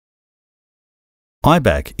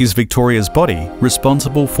IBAC is Victoria's body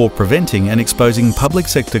responsible for preventing and exposing public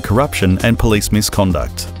sector corruption and police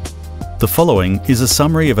misconduct. The following is a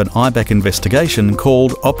summary of an IBAC investigation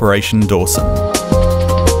called Operation Dawson.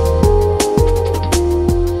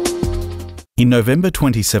 In November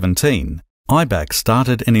 2017, IBAC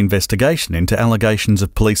started an investigation into allegations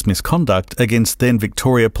of police misconduct against then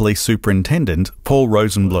Victoria Police Superintendent Paul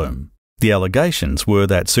Rosenblum. The allegations were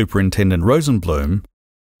that Superintendent Rosenblum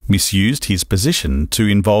misused his position to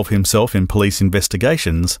involve himself in police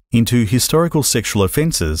investigations into historical sexual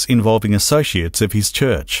offences involving associates of his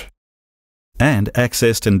church, and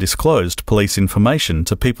accessed and disclosed police information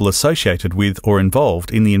to people associated with or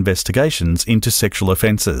involved in the investigations into sexual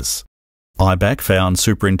offences. IBAC found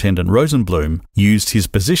Superintendent Rosenblum used his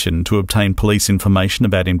position to obtain police information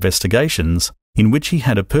about investigations in which he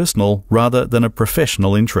had a personal rather than a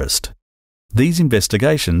professional interest. These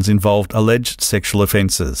investigations involved alleged sexual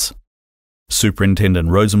offences. Superintendent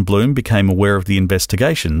Rosenblum became aware of the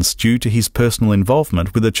investigations due to his personal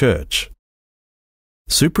involvement with the church.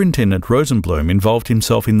 Superintendent Rosenblum involved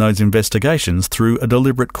himself in those investigations through a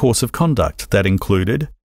deliberate course of conduct that included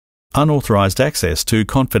unauthorised access to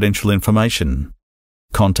confidential information,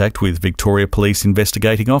 contact with Victoria Police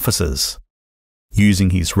investigating officers, using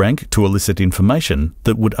his rank to elicit information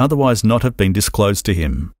that would otherwise not have been disclosed to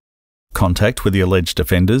him, contact with the alleged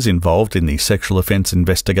offenders involved in the sexual offence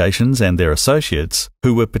investigations and their associates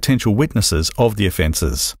who were potential witnesses of the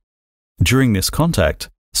offences. During this contact,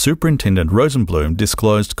 Superintendent Rosenblum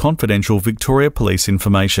disclosed confidential Victoria Police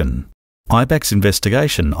information. IBAC's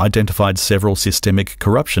investigation identified several systemic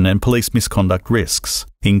corruption and police misconduct risks,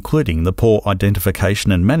 including the poor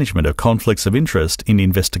identification and management of conflicts of interest in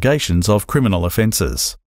investigations of criminal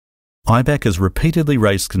offences. IBAC has repeatedly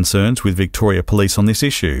raised concerns with Victoria Police on this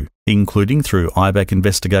issue, including through IBAC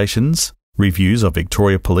investigations, reviews of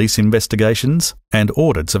Victoria Police investigations, and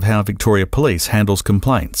audits of how Victoria Police handles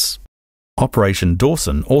complaints. Operation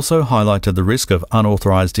Dawson also highlighted the risk of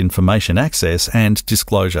unauthorised information access and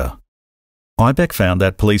disclosure. IBAC found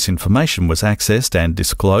that police information was accessed and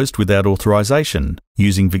disclosed without authorisation,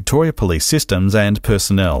 using Victoria Police systems and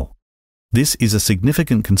personnel. This is a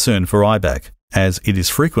significant concern for IBAC, as it is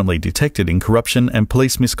frequently detected in corruption and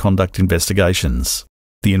police misconduct investigations.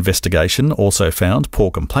 The investigation also found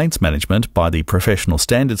poor complaints management by the Professional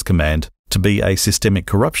Standards Command to be a systemic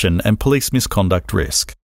corruption and police misconduct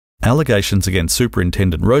risk. Allegations against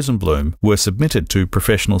Superintendent Rosenblum were submitted to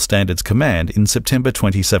Professional Standards Command in September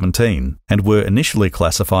 2017 and were initially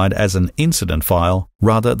classified as an incident file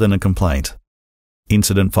rather than a complaint.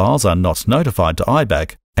 Incident files are not notified to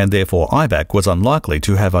IBAC, and therefore IBAC was unlikely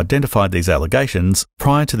to have identified these allegations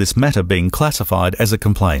prior to this matter being classified as a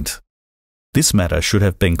complaint. This matter should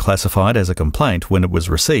have been classified as a complaint when it was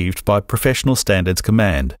received by Professional Standards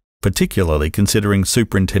Command, particularly considering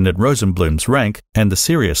Superintendent Rosenblum's rank and the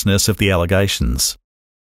seriousness of the allegations.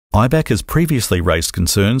 IBAC has previously raised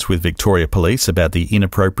concerns with Victoria Police about the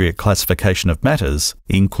inappropriate classification of matters,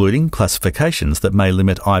 including classifications that may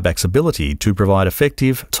limit IBAC's ability to provide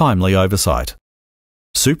effective, timely oversight.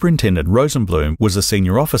 Superintendent Rosenblum was a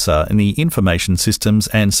senior officer in the Information Systems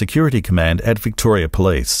and Security Command at Victoria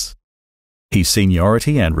Police. His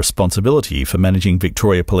seniority and responsibility for managing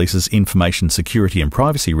Victoria Police's information security and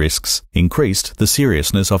privacy risks increased the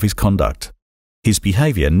seriousness of his conduct. His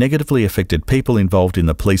behaviour negatively affected people involved in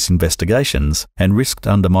the police investigations and risked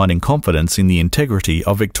undermining confidence in the integrity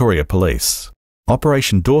of Victoria Police.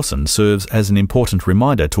 Operation Dawson serves as an important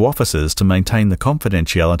reminder to officers to maintain the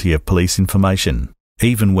confidentiality of police information,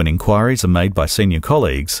 even when inquiries are made by senior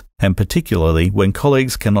colleagues, and particularly when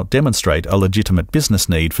colleagues cannot demonstrate a legitimate business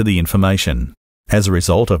need for the information. As a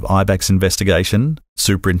result of IBAC's investigation,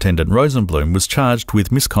 Superintendent Rosenblum was charged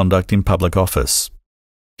with misconduct in public office.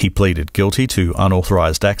 He pleaded guilty to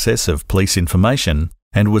unauthorised access of police information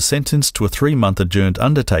and was sentenced to a 3-month adjourned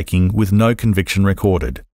undertaking with no conviction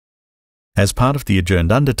recorded. As part of the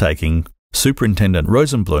adjourned undertaking, Superintendent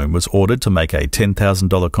Rosenblum was ordered to make a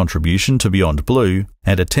 $10,000 contribution to Beyond Blue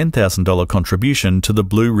and a $10,000 contribution to the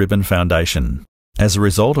Blue Ribbon Foundation. As a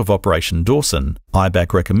result of Operation Dawson,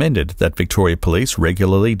 IBAC recommended that Victoria Police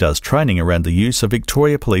regularly does training around the use of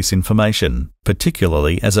Victoria Police information,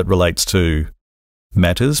 particularly as it relates to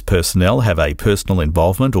matters personnel have a personal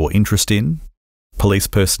involvement or interest in, police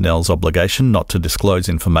personnel's obligation not to disclose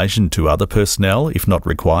information to other personnel if not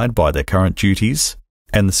required by their current duties,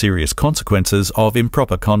 and the serious consequences of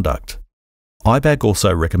improper conduct. IBAC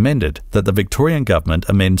also recommended that the Victorian Government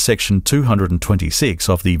amend Section 226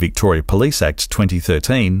 of the Victoria Police Act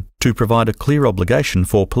 2013 to provide a clear obligation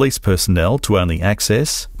for police personnel to only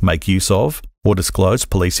access, make use of, or disclose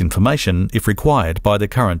police information if required by their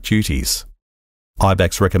current duties.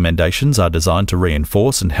 IBAC's recommendations are designed to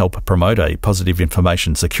reinforce and help promote a positive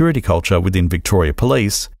information security culture within Victoria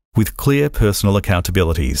Police with clear personal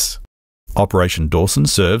accountabilities. Operation Dawson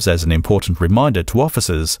serves as an important reminder to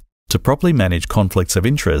officers to properly manage conflicts of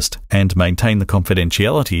interest and maintain the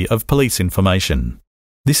confidentiality of police information.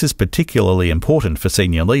 This is particularly important for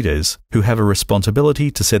senior leaders who have a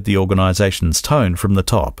responsibility to set the organisation's tone from the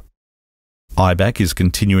top. IBAC is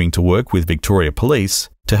continuing to work with Victoria Police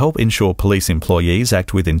to help ensure police employees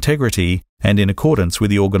act with integrity and in accordance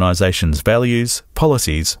with the organisation's values,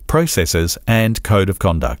 policies, processes and code of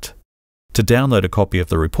conduct. To download a copy of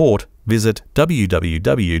the report, visit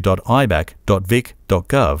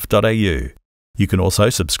www.ibac.vic.gov.au. You can also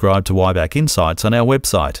subscribe to IBAC Insights on our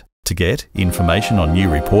website to get information on new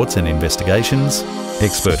reports and investigations,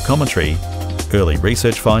 expert commentary, early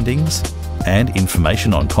research findings, and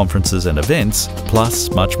information on conferences and events, plus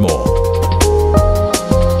much more.